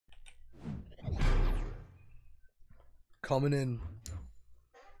coming in.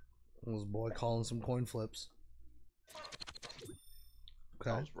 This boy calling some coin flips.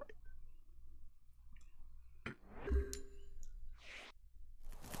 Okay. That was right.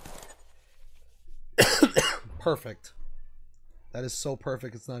 Perfect. That is so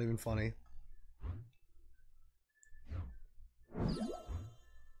perfect, it's not even funny.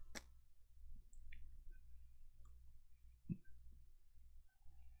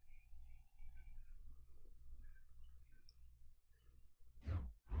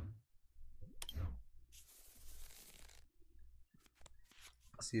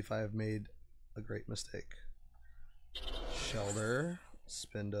 See if I have made a great mistake. Shelter,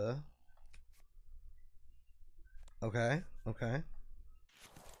 Spinda. Okay, okay.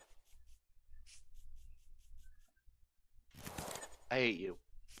 I hate you.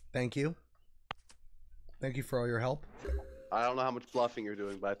 Thank you. Thank you for all your help. I don't know how much bluffing you're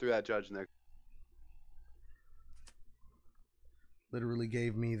doing, but I threw that judge in there. Literally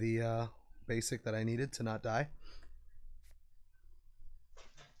gave me the basic that I needed to not die.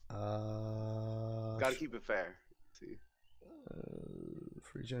 Gotta keep it fair. Let's see.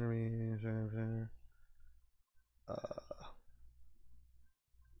 Free generation.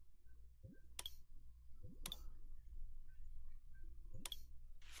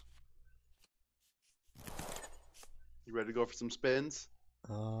 You ready to go for some spins?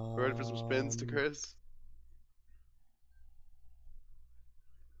 Ready for some spins to Chris?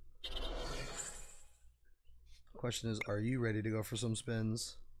 Question is, are you ready to go for some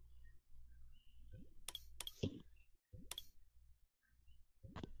spins?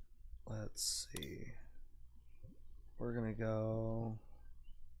 Let's see. We're gonna go.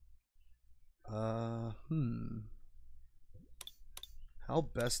 How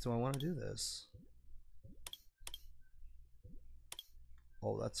best do I want to do this?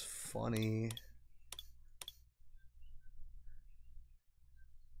 Oh, that's funny.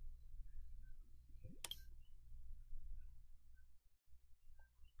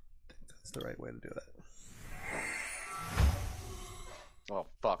 I think that's the right way to do it. Oh,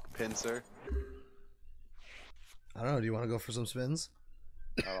 fuck. Pincer. I don't know. Do you want to go for some spins?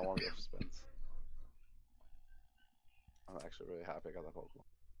 I don't want to go for spins. I'm actually really happy I got that Pokemon.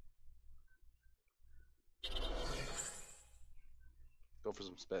 Go for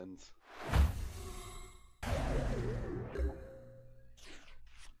some spins.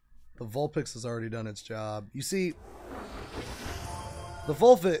 The Vulpix has already done its job. You see, the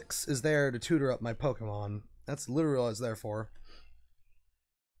Vulpix is there to tutor up my Pokemon. That's literally all it's there for.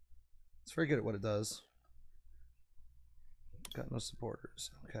 It's very good at what it does. Got no supporters.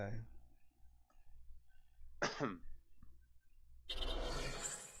 Okay.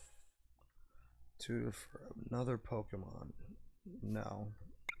 Tutor for another Pokemon. No.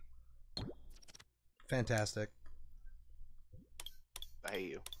 Fantastic. I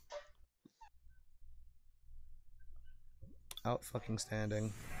hate you. Out fucking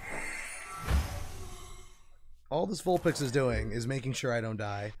standing. All this Vulpix is doing is making sure I don't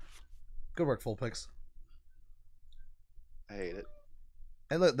die. Good work, Vulpix. I hate it.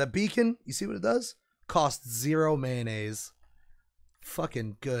 And look, the beacon, you see what it does? Costs 0 mayonnaise.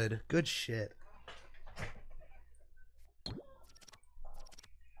 Fucking good. Good shit.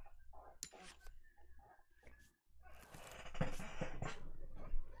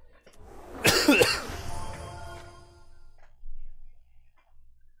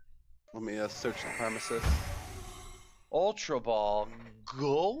 Let me search the premises. Ultra Ball,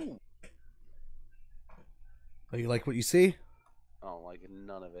 go! Oh, you like what you see? I don't like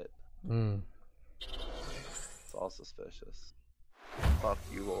none of it. It's all suspicious. Fuck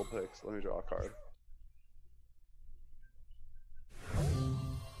you, Vulpix. Let me draw a card.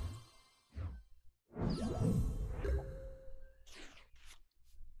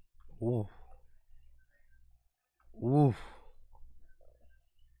 Ooh. Ooh.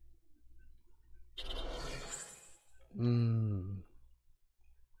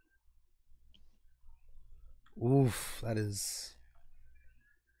 Oof, that is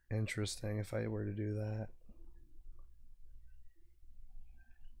interesting if I were to do that.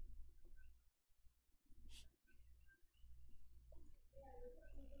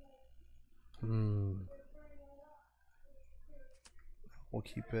 We'll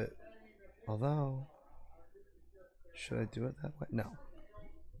keep it. Although, should I do it that way? No.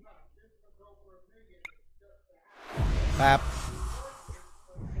 Bap.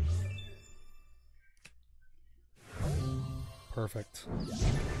 Perfect.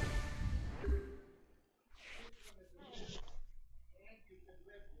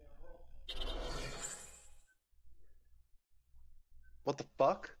 What the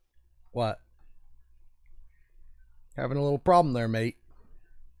fuck? What? Having a little problem there, mate.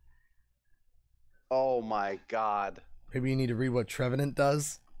 Oh my god. Maybe you need to read what Trevenant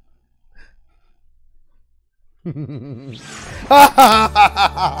does.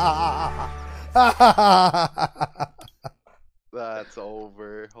 That's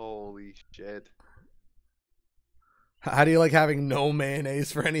over. Holy shit. How do you like having no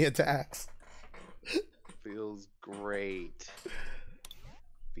mayonnaise for any attacks? Feels great.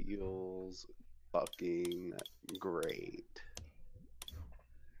 Feels fucking great.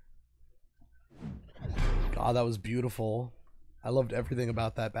 God, that was beautiful. I loved everything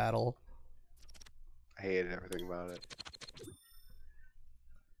about that battle. I hated everything about it.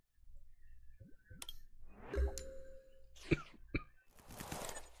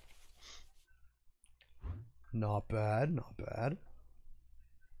 Not bad, not bad.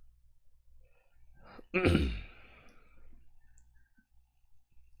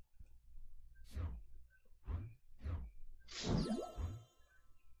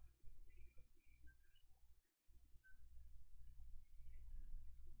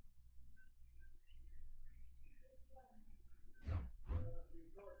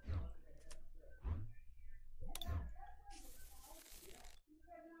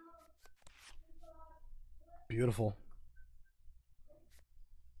 Beautiful.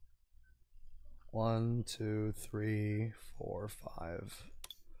 1, 2, 3, 4, 5.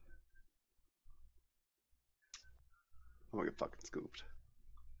 I'm gonna get fucking scooped.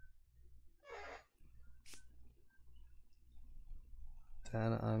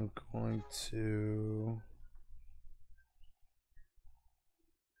 Then I'm going to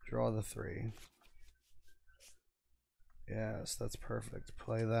draw the 3. Yes, that's perfect.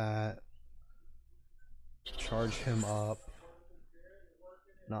 Play that. Charge him up.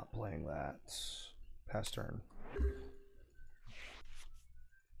 Not playing that. Pass turn.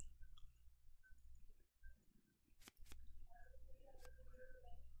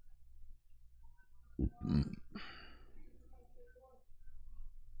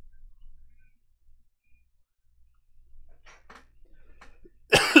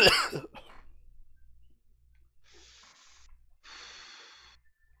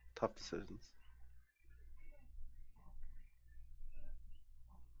 Tough decisions.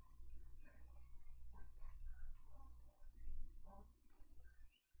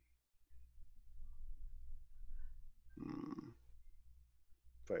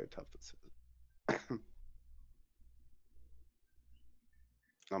 Very tough decision.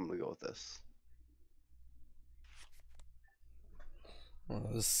 I'm gonna go with this. Oh,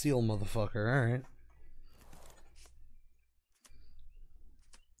 this seal motherfucker, alright.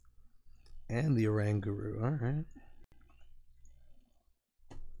 And the Oranguru, alright.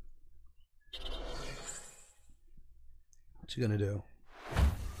 What you gonna do?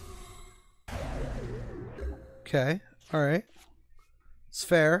 Okay, alright. It's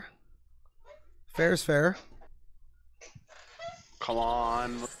fair. Fair's fair. Come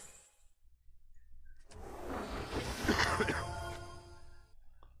on.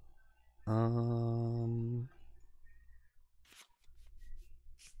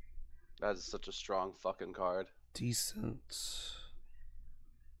 That is such a strong fucking card. Decent.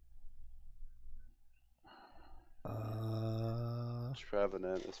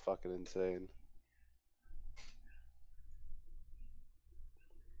 Trevenant is fucking insane.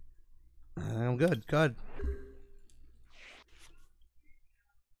 I'm good, good.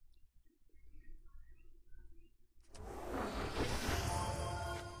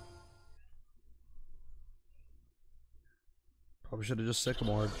 Probably should have just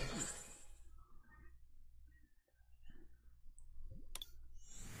sycamored.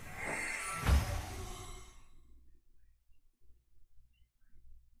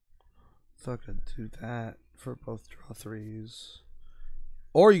 So I could do that for both draw 3s.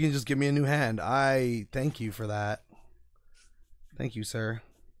 Or you can just give me a new hand. I thank you for that. Thank you, sir.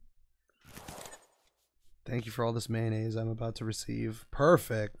 Thank you for all this mayonnaise I'm about to receive.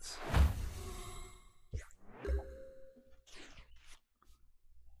 Perfect.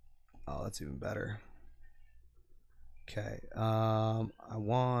 Oh, that's even better. Okay. I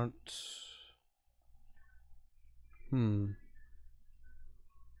want...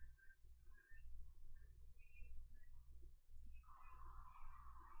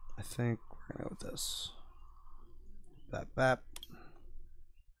 I think we're gonna go with this. Bap bap.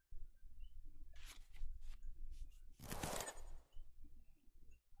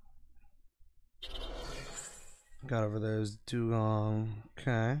 Got over there is Dugong.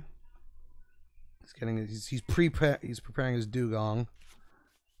 Okay. He's getting he's preparing his Dugong.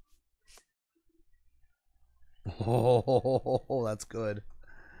 Oh, that's good.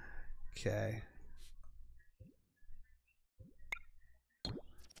 Okay.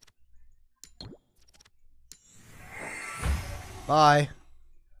 Bye.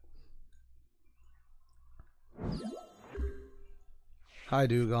 Hi,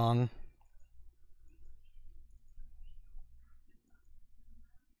 Dugong.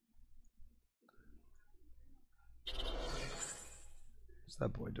 What's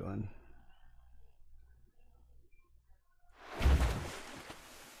that boy doing?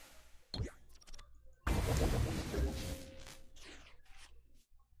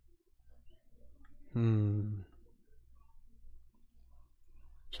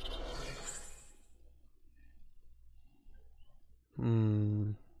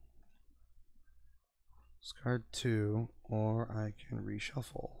 Discard 2, or I can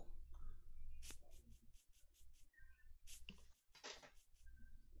reshuffle.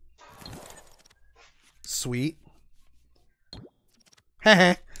 Sweet.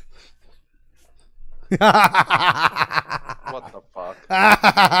 Heh. What the fuck?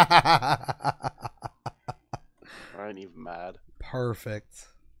 I ain't even mad. Perfect.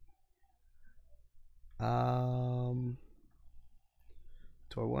 Do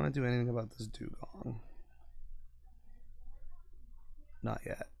I want to do anything about this Dugong? Not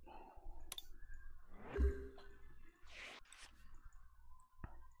yet.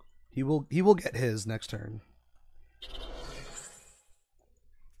 He will get his next turn.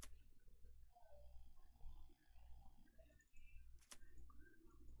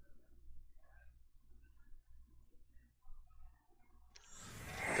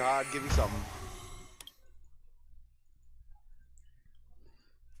 God, give me something.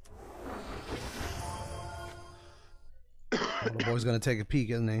 Oh, the boy's gonna take a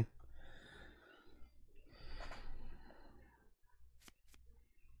peek, isn't he?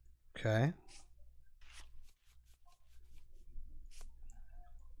 Okay.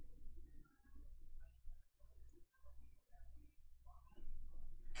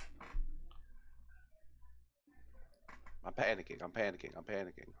 I'm panicking. I'm panicking. I'm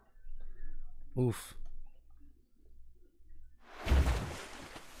panicking. Oof.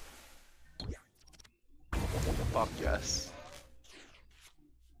 Fuck yes.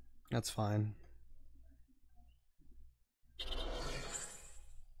 That's fine.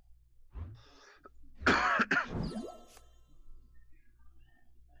 I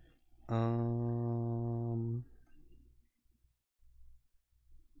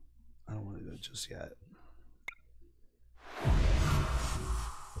don't want to do it just yet.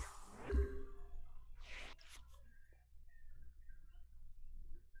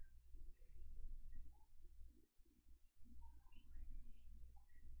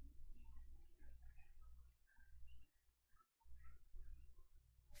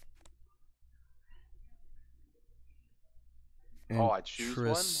 Oh, I choose one?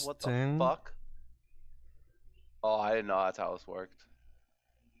 What the fuck? Oh, I didn't know that's how this worked.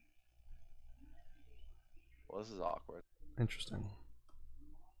 Well, this is awkward. Interesting.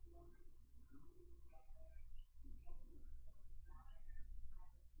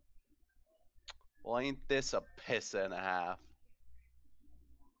 Well, ain't this a piss and a half?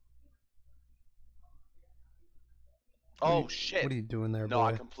 Oh shit! What are you doing there, boy? No,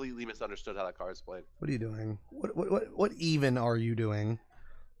 I completely misunderstood how that card's played. What are you doing? What even are you doing?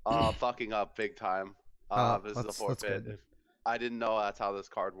 Fucking up big time. This is a forfeit. I didn't know that's how this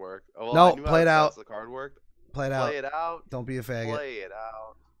card worked. Well, no, I knew play it out. The card worked. Play it out. Play it out. Don't be a faggot. Play it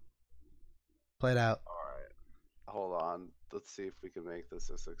out. Play it out. All right. Hold on. Let's see if we can make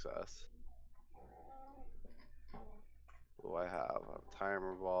this a success. What do I have? I have a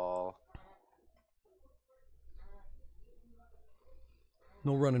timer ball.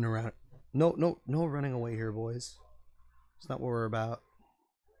 No running around. No running away here, boys. It's not what we're about.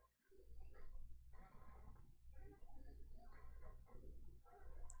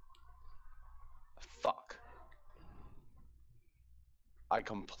 Fuck. I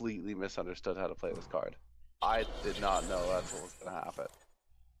completely misunderstood how to play this card. I did not know that's what was gonna happen.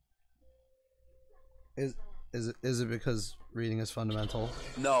 Is it because reading is fundamental?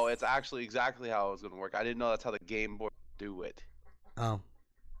 No, it's actually exactly how it was gonna work. I didn't know that's how the game board would do it. Oh.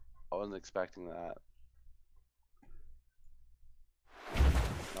 I wasn't expecting that.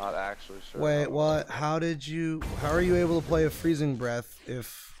 Not actually sure. Wait, what? How are you able to play a freezing breath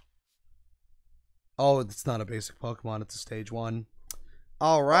if... Oh, it's not a basic Pokemon, it's a stage 1.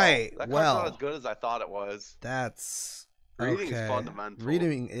 All right. Oh, that well, card's not as good as I thought it was. That's reading is fundamental.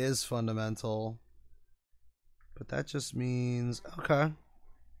 Reading is fundamental. But that just means okay.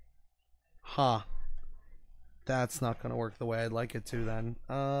 Huh. That's not gonna work the way I'd like it to then.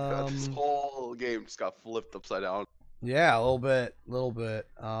 This whole game just got flipped upside down. Yeah, a little bit.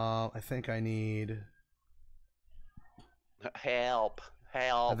 I think I need help.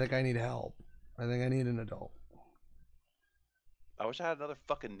 I think I need help. I think I need an adult. I wish I had another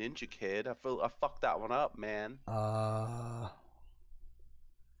fucking Ninja Kid. I fucked that one up, man.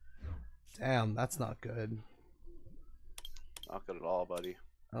 Damn, that's not good. Not good at all, buddy.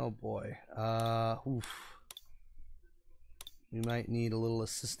 Oh boy. Oof. We might need a little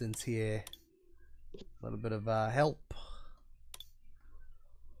assistance here. A little bit of help.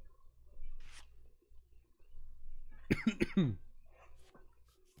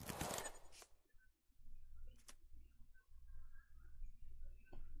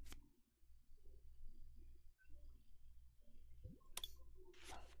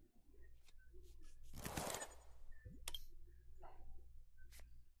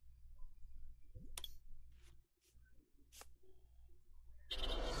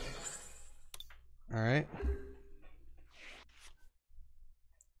 All right.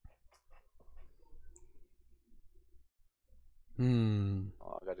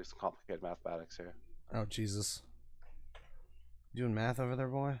 Oh, I gotta do some complicated mathematics here. Oh, Jesus. You doing math over there,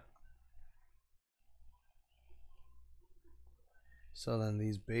 boy? So then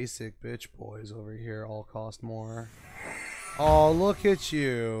these basic bitch boys over here all cost more. Oh, look at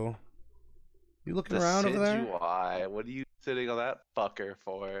you. You looking around over there? Why? What are you sitting on that fucker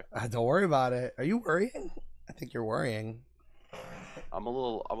for? Don't worry about it. Are you worrying? I think you're worrying. I'm a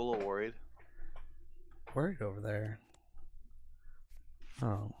little worried. Worried over there.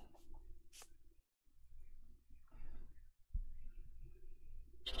 Oh.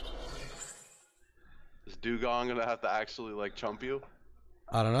 Is Dugong gonna have to actually like chump you?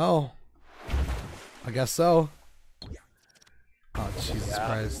 I don't know. I guess so. Oh, Jesus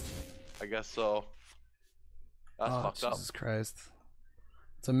Christ. I guess so. That's fucked up. Jesus Christ.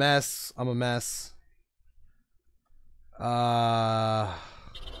 It's a mess. I'm a mess.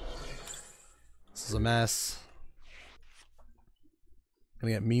 This is a mess.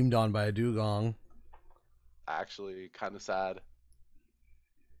 Gonna get memed on by a dugong. Actually, kind of sad.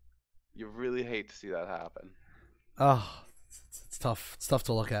 You really hate to see that happen. Oh, it's tough. It's tough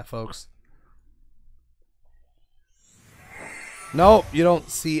to look at, folks. Nope, you don't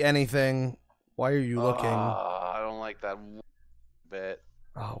see anything. Why are you looking? I don't like that bit.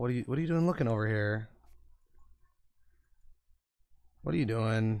 Oh, what are you doing looking over here? What are you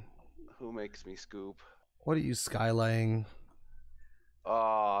doing? Who makes me scoop? What are you skylaying?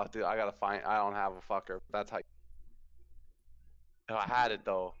 Oh, dude, I gotta find. I don't have a fucker. That's how. If I had it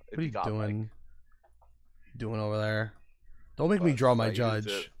though, What are you doing? Doing over there? Don't make me draw my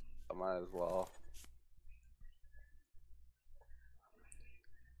judge. I might as well.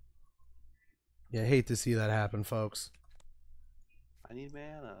 Yeah, I hate to see that happen, folks. I need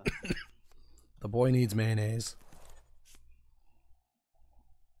mana. The boy needs mayonnaise.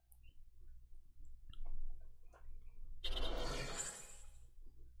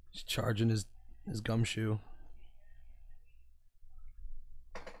 He's charging his gumshoe.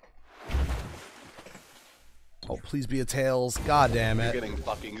 Oh, please be a tails. God damn it. You're getting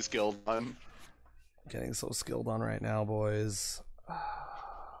fucking skilled on. Getting so skilled on right now, boys.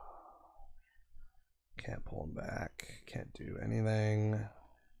 Can't pull him back. Can't do anything.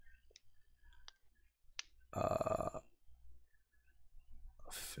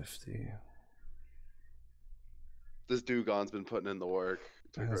 50. This Dugong's been putting in the work.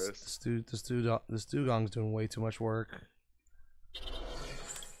 This Dugong's doing way too much work.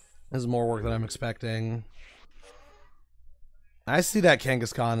 This is more work than I'm expecting. I see that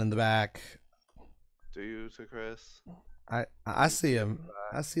Kangaskhan in the back. Do you, to Chris? I see him.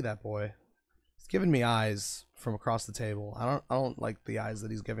 I see that boy. He's giving me eyes from across the table. I don't like the eyes that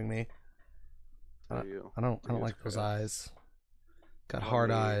he's giving me. I don't like those eyes. Got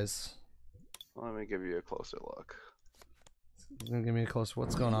hard eyes. Let me give you a closer look. He's gonna give me a closer.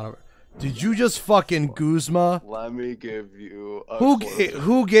 What's going on over? Did you just fucking Guzma? Let me give you a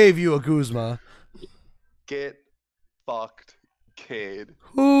Who gave you a Guzma? Get fucked, kid.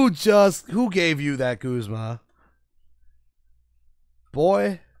 Who gave you that Guzma?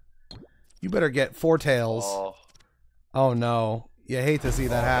 Boy, you better get 4 tails. Oh no. You hate to see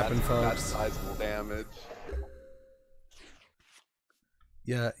that happen, folks. That's sizable damage.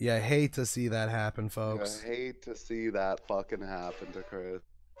 Yeah, you hate to see that happen, folks. I hate to see that fucking happen to Chris.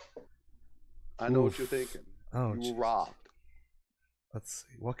 I know what you're thinking. Oh, you were robbed. Let's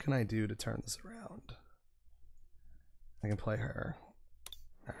see. What can I do to turn this around? I can play her.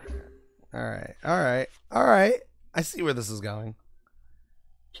 All right. I see where this is going.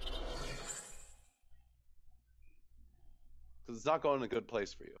 It's not going in a good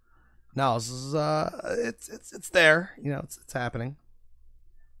place for you. No, this is it's there. You know, it's happening.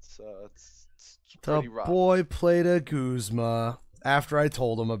 It's the pretty rough. Boy played a Guzma after I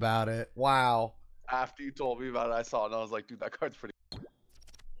told him about it. Wow. After you told me about it, I saw it and I was like, dude, that card's pretty.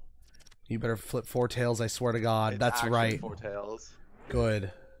 You better flip 4 tails, I swear to God. It's That's right. 4 tails.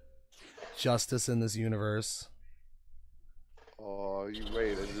 Good. Justice in this universe. Oh, you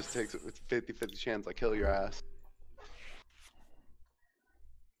wait. It just takes it's 50-50 chance I kill your ass.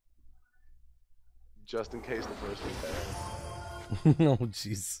 Just in case the first one fails. Oh,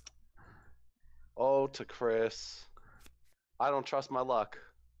 jeez. Oh, to Chris. I don't trust my luck.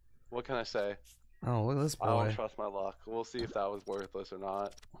 What can I say? Oh, look at this boy. I don't trust my luck. We'll see if that was worthless or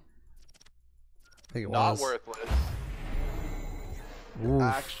not. I think it not was. Worthless. Oof.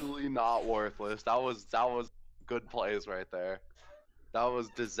 Actually not worthless. That was good plays right there. That was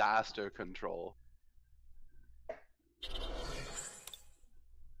disaster control.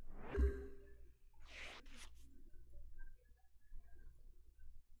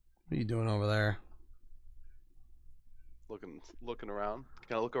 What are you doing over there? Looking around.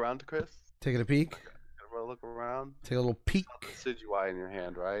 Can I look around to Chris? Taking a peek? Can I look around? Take a little peek. You got the Sigui in your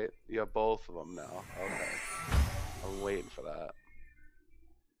hand, right? You have both of them now. Okay. I'm waiting for that.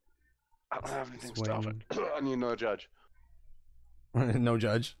 I don't have anything stopping. I need no judge. No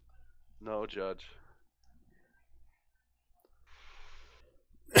judge. No judge.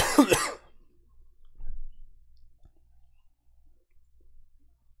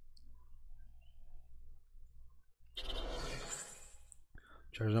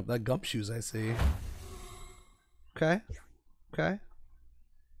 Charging up that gumshoes, I see. Okay. Okay.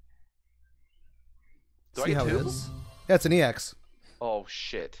 See how it is. Yeah, it's an EX. Oh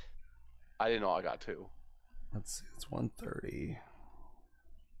shit. I didn't know I got 2. Let's see, it's 130.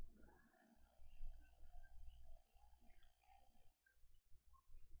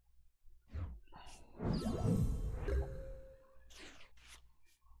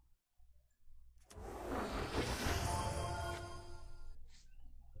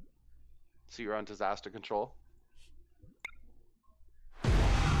 So you're on disaster control? Is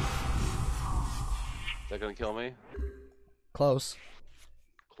that gonna kill me? Close.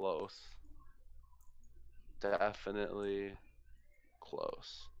 Close. Definitely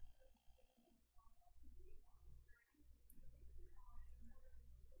close.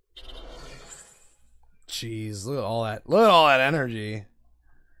 Jeez, look at all that. Look at all that energy.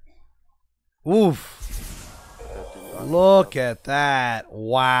 Oof. Look at that.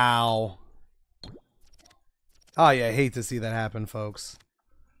 Wow. Oh yeah, I hate to see that happen, folks.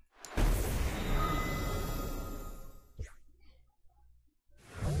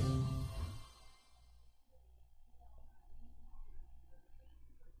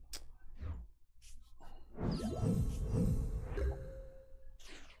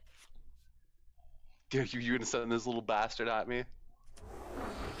 Dude, you're gonna send this little bastard at me? You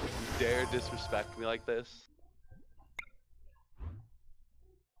dare disrespect me like this?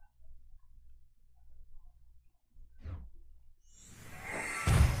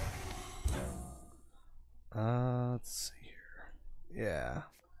 Let's see here. Yeah.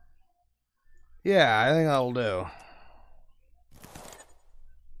 Yeah, I think that'll do.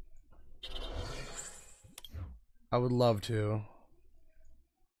 I would love to.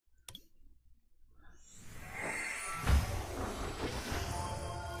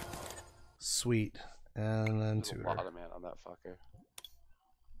 Sweet. And then tutor. A lot of man on that fucker.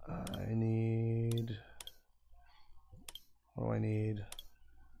 I need... What do I need?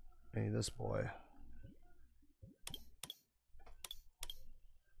 I need this boy.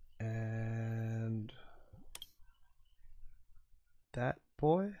 And... that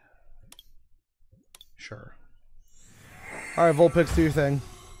boy? Sure. Alright, Vulpix, do your thing.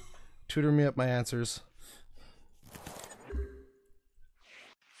 Tutor me up my answers.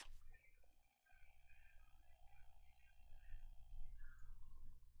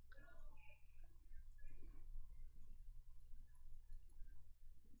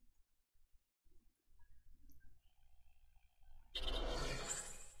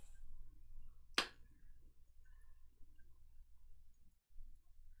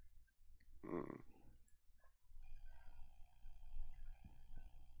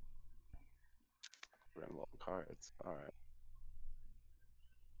 Random cards. Alright.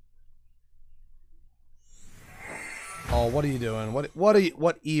 Oh, what are you doing?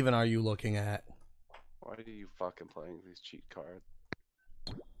 What even are you looking at? Why are you fucking playing these cheat cards?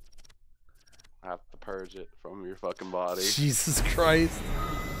 I have to purge it from your fucking body. Jesus Christ.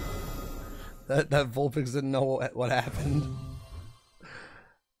 That Vulpix didn't know what happened.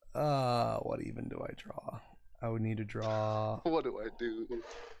 What even do I draw? I would need to draw... What do I do?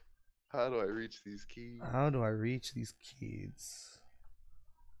 How do I reach these keys? How do I reach these keys?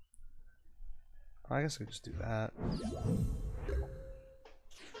 I guess I could just do that.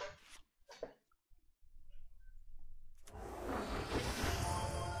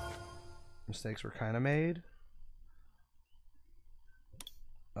 Mistakes were kind of made.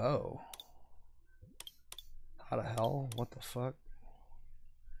 Oh. How the hell? What the fuck?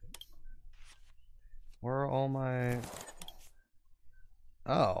 Where are all my...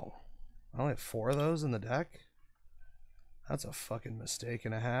 Oh. I only have 4 of those in the deck? That's a fucking mistake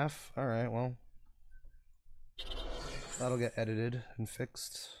and a half. Alright, well. That'll get edited and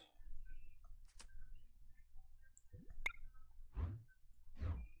fixed.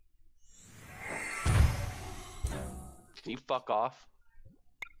 Can you fuck off?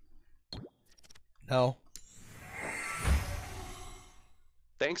 No.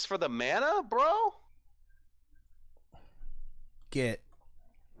 Thanks for the mana, bro? Get.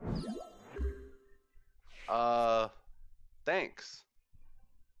 Thanks.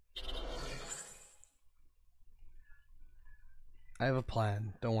 I have a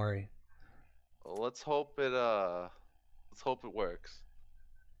plan. Don't worry. Well, let's hope it works.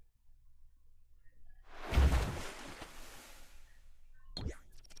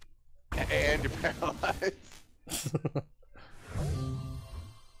 And you're paralyzed.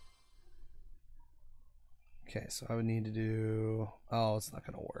 Okay, so I would need to do... Oh, it's not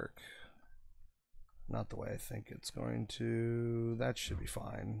going to work. Not the way I think it's going to... That should be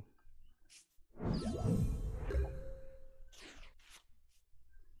fine.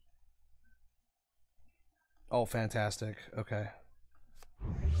 Oh, fantastic. Okay.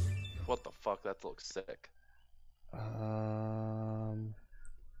 What the fuck? That looks sick.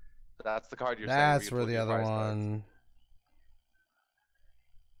 That's the card you're saying. That's where the other one... Cards.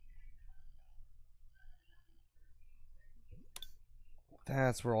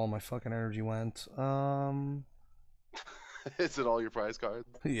 That's where all my fucking energy went. Is it all your prize cards?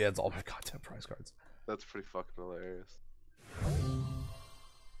 Yeah, it's all my goddamn prize cards. That's pretty fucking hilarious.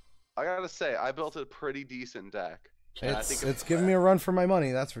 I gotta say, I built a pretty decent deck. It's giving me a run for my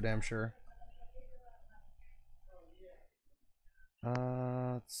money, that's for damn sure.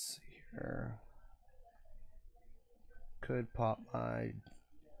 Let's see here. Could pop my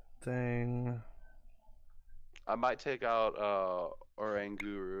thing. I might take out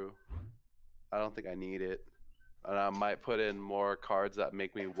Oranguru. I don't think I need it. And I might put in more cards that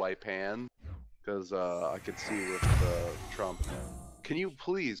make me wipe hand. Because I could see with the Trump. Can you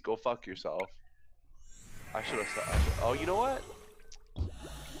please go fuck yourself? I should have. Oh, you know what?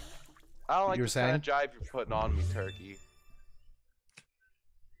 I don't like the kind of jive you're putting on me, Turkey.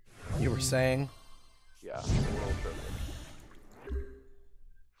 You were saying? Yeah, a little bit.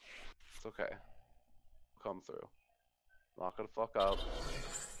 It's okay. Come through. Not gonna fuck up.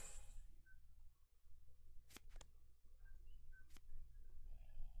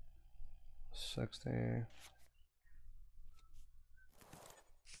 $60.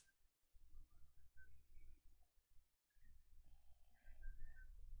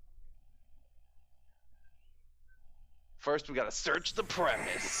 First, we gotta search the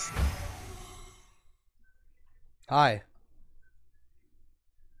premise. Hi.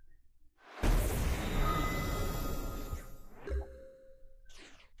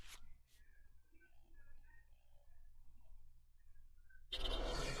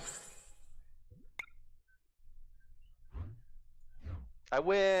 I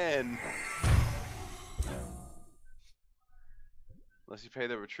win! Unless you pay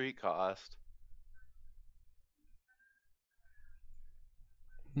the retreat cost.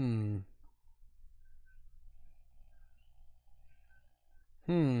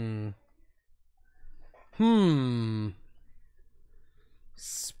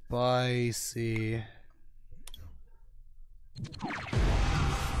 Spicy.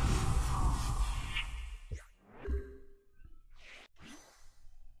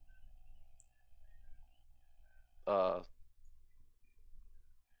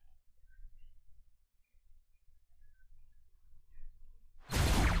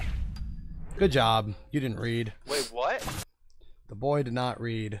 Good job. You didn't read. Wait, what? The boy did not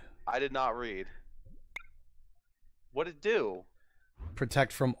read. I did not read. What'd it do?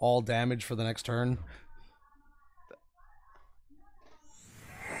 Protect from all damage for the next turn.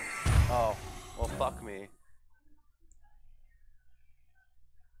 Oh, well, fuck me.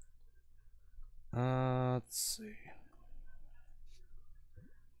 Let's see.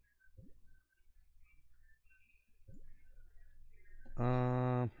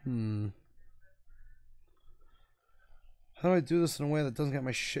 How do I do this in a way that doesn't get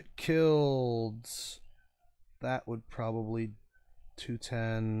my shit killed? That would probably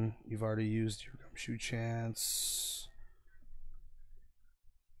 210. You've already used your gumshoe chance.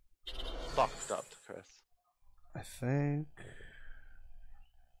 Fucked up, Chris. I think.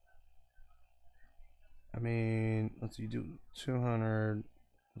 I mean, let's see, do 200.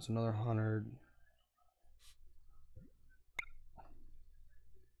 It's another 100.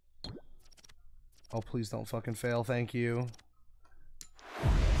 Oh, please don't fucking fail. Thank you.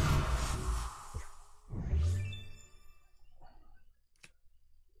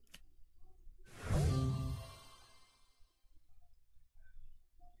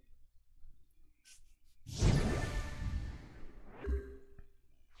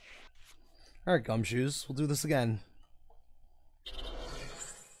 Alright, Gumshoes. We'll do this again.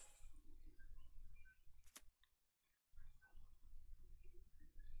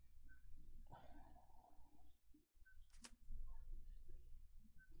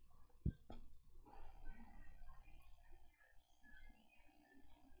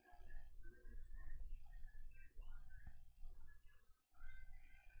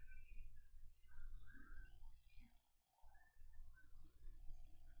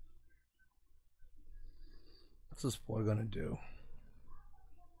 What's this boy gonna do?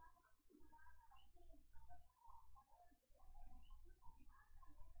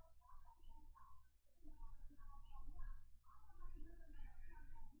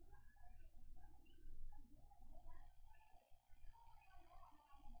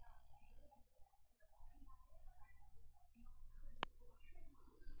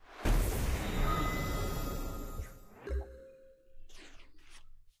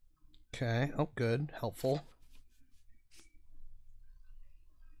 Okay. Oh, good. Helpful.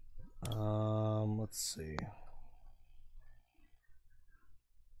 Let's see.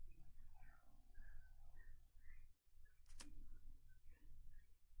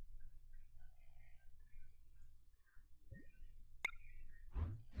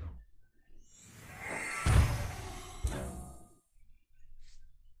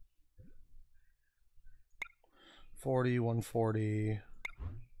 $40, $140.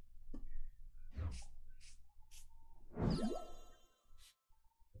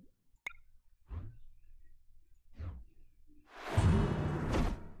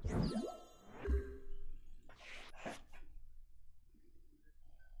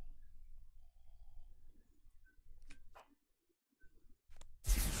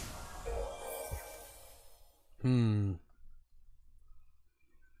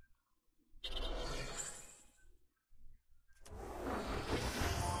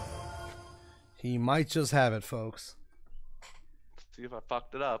 He might just have it, folks. Let's see if I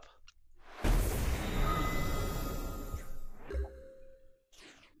fucked it up.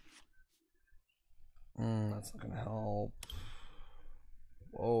 That's not gonna help.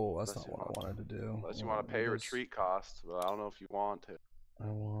 Whoa, that's not what I wanted to do. Unless you want to pay retreat costs, but I don't know if you want to. I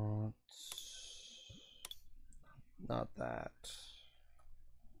want... not that.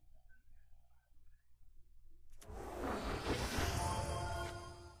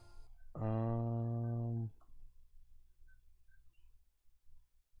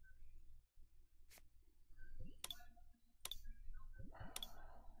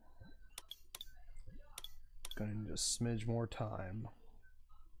 Gonna need a smidge more time.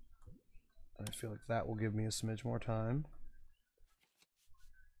 And I feel like that will give me a smidge more time.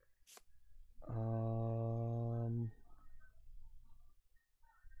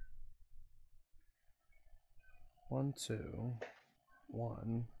 1, 2,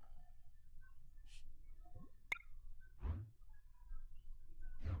 1.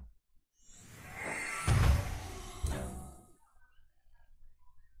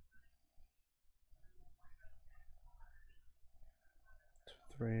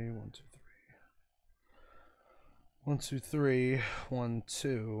 Three, 1, 2, 3. 1, 2, 3. 1,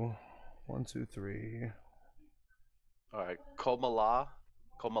 2. 1, 2, 3. Alright, Komalala,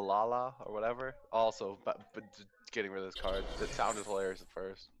 or whatever. Also, but getting rid of this card. It sounded hilarious at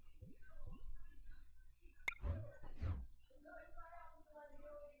first.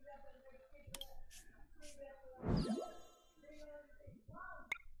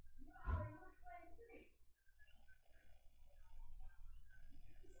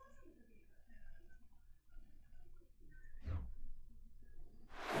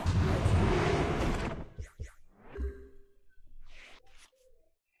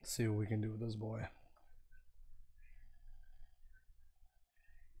 Let's see what we can do with this boy.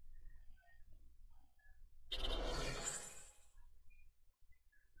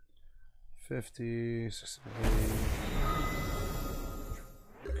 $50, $60.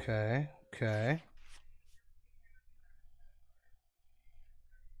 Okay, okay.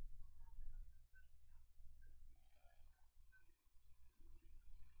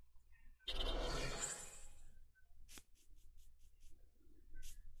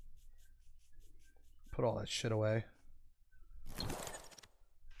 Put all that shit away.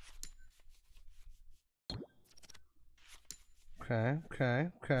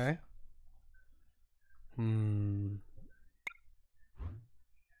 Okay.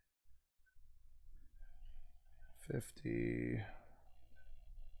 50.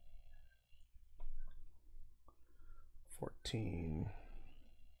 14.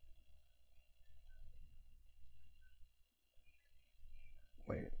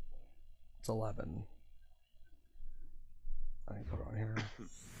 Wait. It's 11. I can put it on here.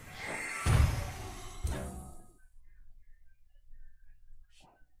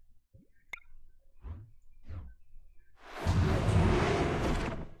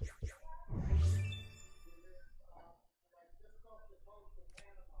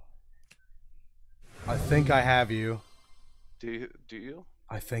 I think I have you. Do you?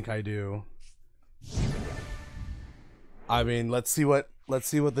 I think I do. I mean, let's see what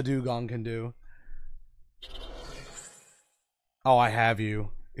the Dugong can do. Oh, I have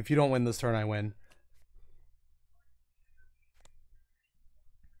you. If you don't win this turn, I win.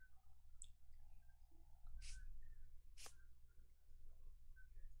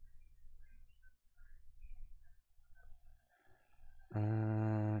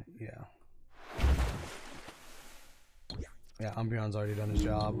 Yeah. Yeah, Umbreon's already done his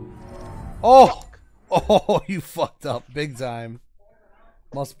job. Oh! Oh, you fucked up big time.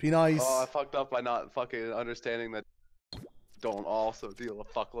 Must be nice. Oh, I fucked up by not fucking understanding that don't also deal a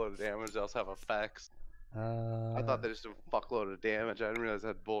fuckload of damage, they also have effects. I thought they just did a fuckload of damage. I didn't realize they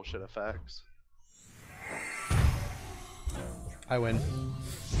had bullshit effects. I win.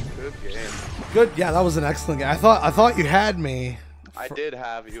 Good game. Good, yeah, that was an excellent game. I thought you had me. I did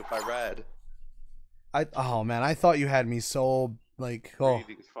have you if I read. Oh man, I thought you had me so like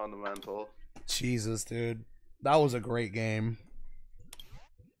Reading's fundamental. Jesus, dude. That was a great game.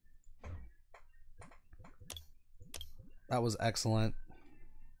 That was excellent.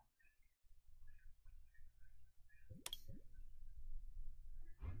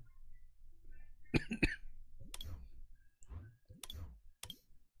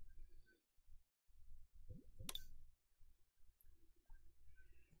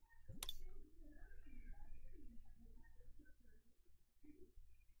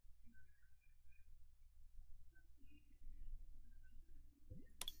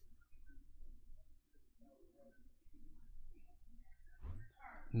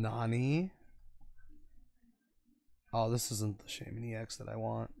 Nani? Oh, this isn't the Shaman EX that I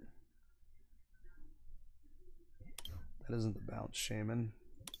want. That isn't the Bounce Shaman.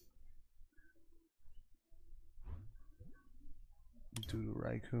 Doodoo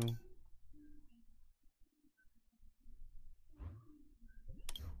Raikou.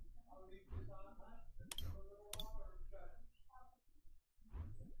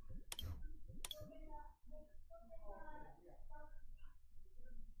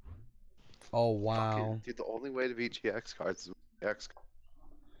 Oh wow. Dude, the only way to beat GX cards is X.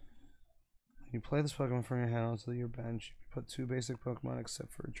 You play this Pokemon from your hand onto your bench. You put 2 basic Pokemon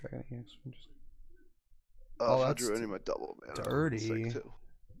except for Dragon EX. Oh, if I drew any of my double, man. Dirty.